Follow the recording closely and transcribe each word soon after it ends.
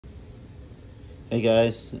Hey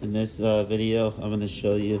guys, in this video I'm going to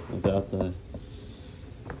show you about the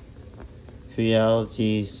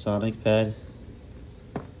Creality Sonic Pad.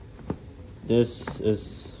 This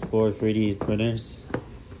is for 3D printers,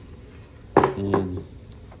 and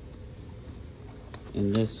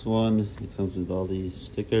in this one it comes with all these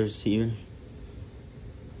stickers here.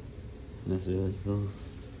 That's really cool.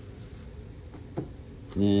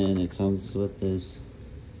 And it comes with this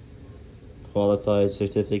qualified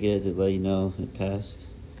certificate to let you know it passed.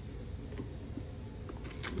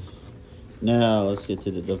 Now let's get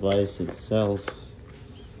to the device itself.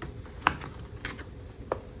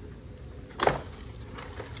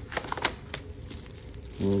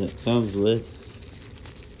 What it comes with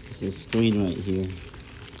is a screen right here.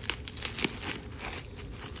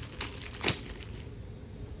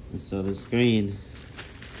 And so the screen,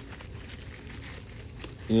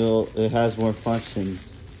 it has more functions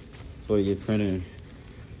for your printer.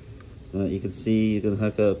 You can see you can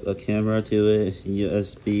hook up a camera to it,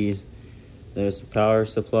 USB, there's a power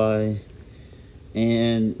supply,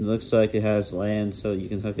 and it looks like it has LAN, so you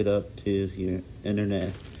can hook it up to your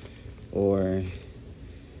internet or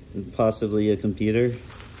possibly a computer.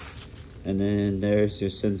 And then there's your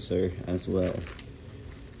sensor as well.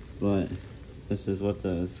 But this is what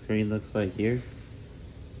the screen looks like here.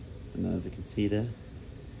 I don't know if you can see that.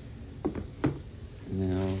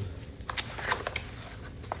 Now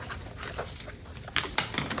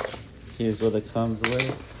here's what it comes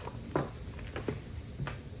with.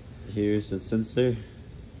 Here's the sensor.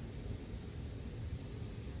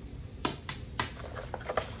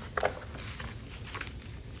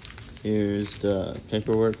 Here's the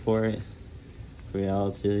paperwork for it.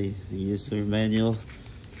 Creality user manual.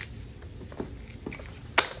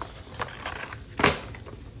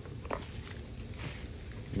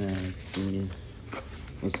 Now let's see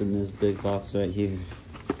what's in this big box right here.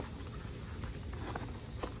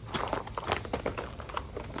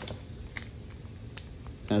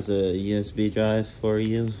 Has a USB drive for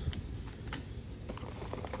you.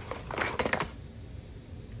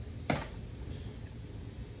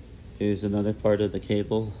 Here's another part of the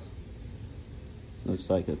cable. Looks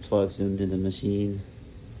like it plugs into the machine.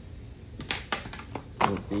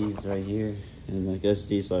 With these right here. And I guess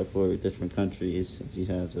these are for different countries if you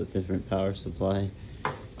have a different power supply.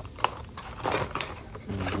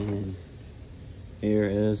 And then here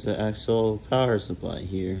is the actual power supply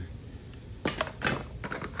here.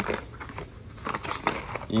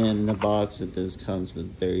 And in the box it just comes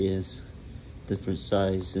with various different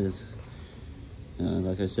sizes.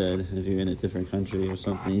 Like I said, if you're in a different country or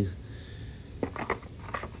something,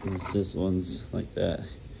 it's just ones like that.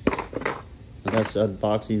 But that's the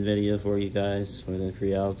unboxing video for you guys for the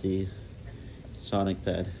Creality Sonic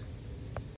Pad.